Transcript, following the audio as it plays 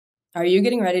Are you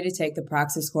getting ready to take the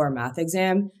Praxis Core Math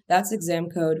exam? That's exam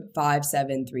code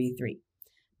 5733.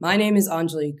 My name is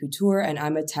Anjali Couture, and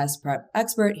I'm a test prep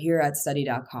expert here at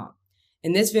study.com.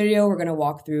 In this video, we're going to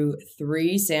walk through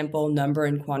 3 sample number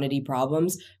and quantity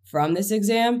problems from this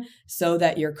exam so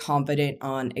that you're confident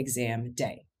on exam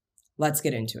day. Let's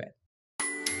get into it.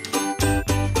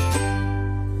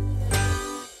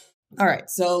 All right,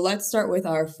 so let's start with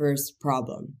our first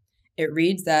problem. It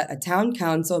reads that a town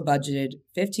council budgeted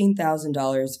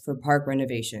 $15,000 for park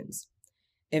renovations.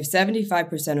 If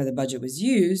 75% of the budget was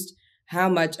used, how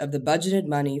much of the budgeted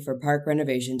money for park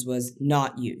renovations was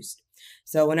not used?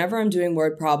 So whenever I'm doing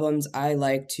word problems, I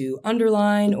like to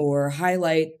underline or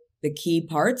highlight the key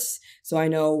parts so I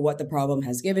know what the problem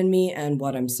has given me and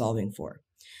what I'm solving for.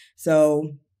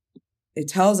 So it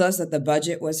tells us that the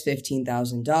budget was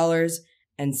 $15,000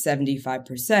 and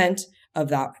 75% of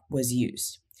that was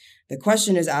used. The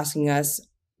question is asking us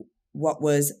what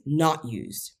was not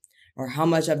used or how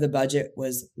much of the budget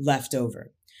was left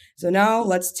over. So now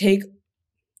let's take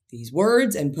these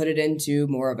words and put it into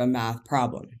more of a math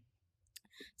problem.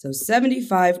 So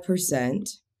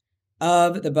 75%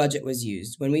 of the budget was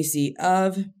used. When we see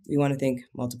of, we want to think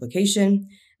multiplication,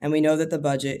 and we know that the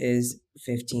budget is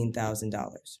 $15,000.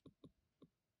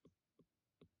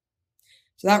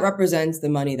 So that represents the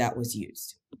money that was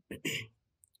used.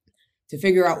 To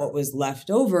figure out what was left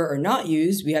over or not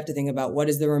used, we have to think about what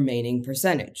is the remaining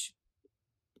percentage.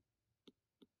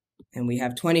 And we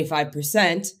have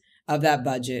 25% of that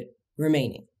budget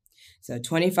remaining. So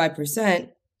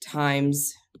 25%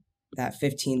 times that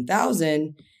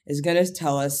 15,000 is going to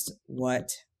tell us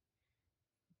what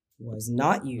was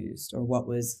not used or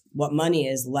what money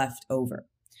is left over.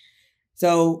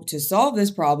 So to solve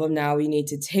this problem, now we need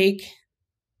to take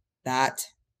that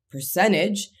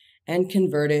percentage and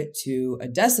convert it to a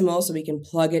decimal so we can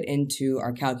plug it into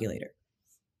our calculator.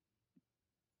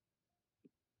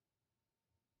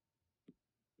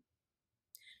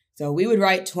 So we would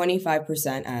write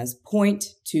 25% as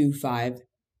 0.25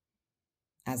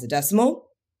 as a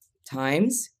decimal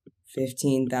times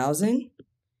 15,000,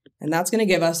 and that's going to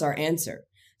give us our answer.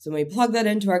 So when we plug that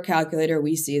into our calculator,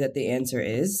 we see that the answer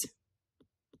is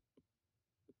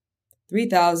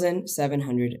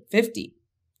 3,750.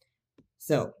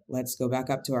 So let's go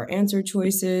back up to our answer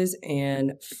choices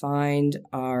and find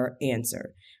our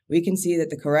answer. We can see that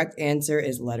the correct answer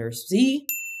is letter C.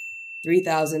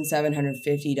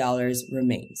 $3,750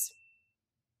 remains.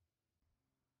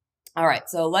 All right,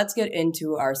 so let's get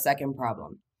into our second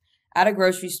problem. At a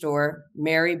grocery store,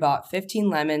 Mary bought 15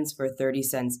 lemons for 30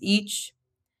 cents each,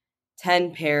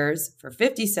 10 pears for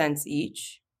 50 cents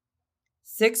each,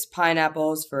 6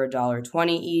 pineapples for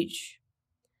 $1.20 each,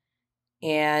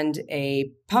 and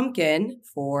a pumpkin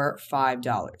for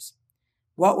 $5.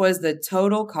 What was the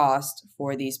total cost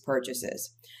for these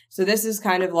purchases? So this is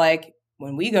kind of like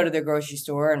when we go to the grocery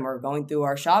store and we're going through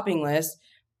our shopping list,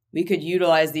 we could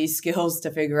utilize these skills to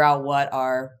figure out what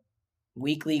our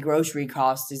weekly grocery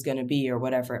cost is going to be or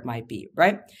whatever it might be,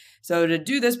 right? So to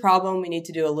do this problem, we need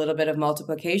to do a little bit of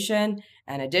multiplication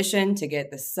and addition to get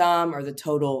the sum or the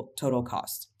total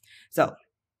cost. So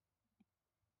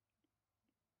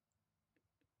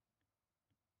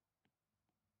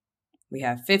we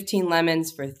have 15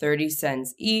 lemons for 30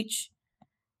 cents each,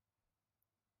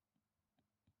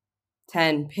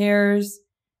 10 pears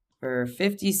for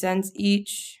 50 cents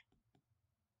each,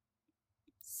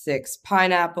 6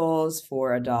 pineapples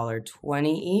for $1.20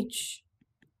 each,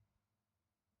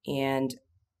 and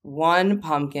 1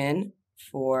 pumpkin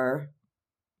for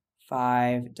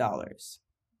 $5.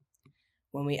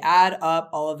 When we add up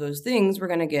all of those things, we're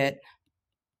going to get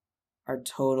our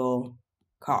total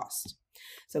cost.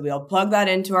 So we'll plug that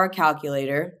into our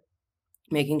calculator,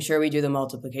 making sure we do the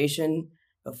multiplication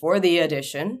before the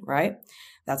addition, right?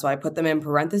 That's why I put them in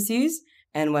parentheses.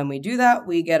 And when we do that,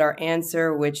 we get our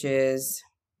answer, which is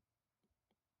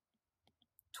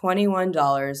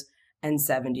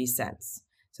 $21.70.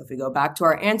 So if we go back to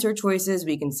our answer choices,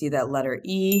 we can see that letter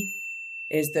E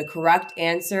is the correct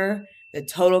answer. The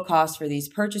total cost for these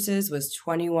purchases was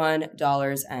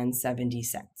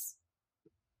 $21.70.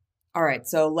 All right,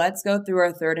 so let's go through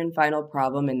our third and final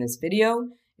problem in this video.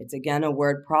 It's again a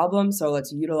word problem, so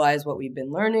let's utilize what we've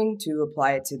been learning to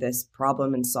apply it to this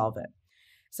problem and solve it.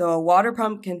 So a water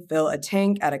pump can fill a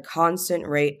tank at a constant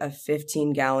rate of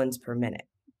 15 gallons per minute.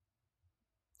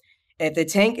 If the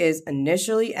tank is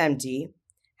initially empty,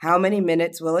 how many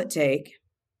minutes will it take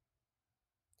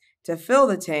to fill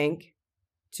the tank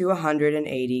to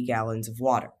 180 gallons of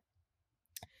water?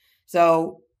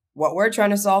 So what we're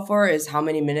trying to solve for is how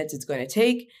many minutes it's going to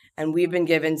take, and we've been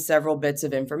given several bits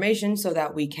of information so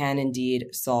that we can indeed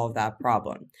solve that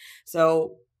problem.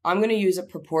 So I'm going to use a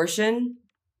proportion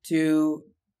to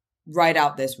write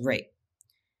out this rate.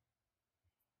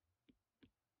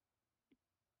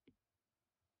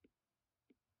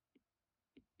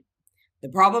 The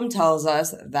problem tells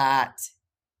us that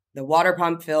the water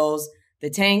pump fills the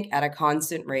tank at a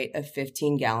constant rate of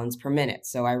 15 gallons per minute.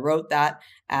 So I wrote that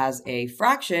as a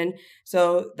fraction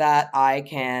so that I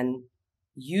can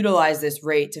utilize this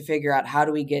rate to figure out how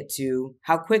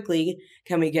quickly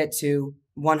can we get to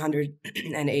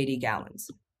 180 gallons.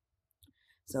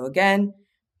 So again,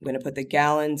 I'm going to put the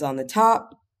gallons on the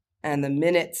top and the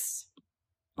minutes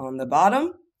on the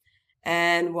bottom,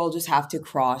 and we'll just have to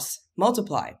cross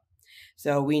multiply.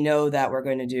 So we know that we're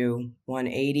going to do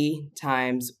 180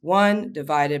 times 1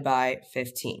 divided by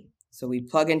 15. So we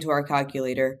plug into our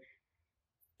calculator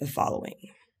the following.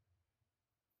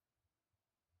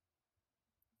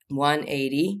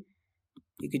 180,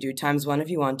 you could do times 1 if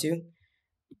you want to,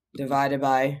 divided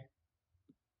by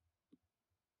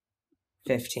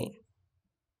 15.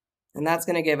 And that's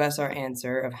going to give us our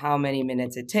answer of how many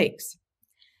minutes it takes.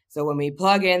 So when we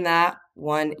plug in that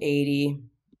 180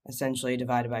 essentially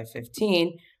divided by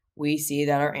 15, we see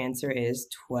that our answer is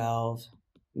 12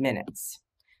 minutes.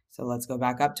 So let's go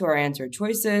back up to our answer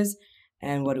choices.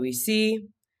 And what do we see?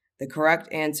 The correct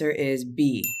answer is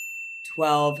B,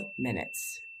 12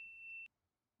 minutes.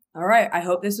 All right, I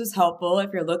hope this was helpful.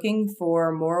 If you're looking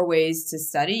for more ways to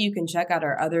study, you can check out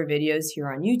our other videos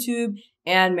here on YouTube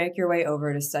and make your way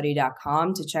over to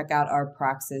study.com to check out our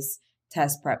Praxis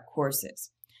test prep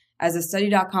courses. As a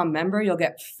study.com member, you'll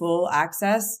get full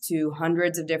access to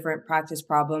hundreds of different practice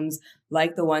problems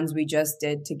like the ones we just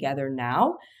did together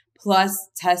now, plus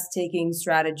test-taking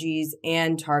strategies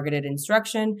and targeted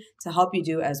instruction to help you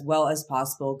do as well as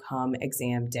possible come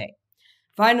exam day.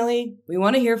 Finally, we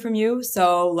want to hear from you,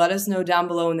 so let us know down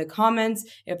below in the comments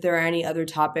if there are any other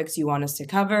topics you want us to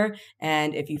cover,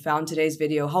 and if you found today's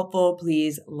video helpful,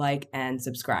 please like and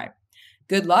subscribe.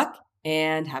 Good luck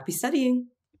and happy studying!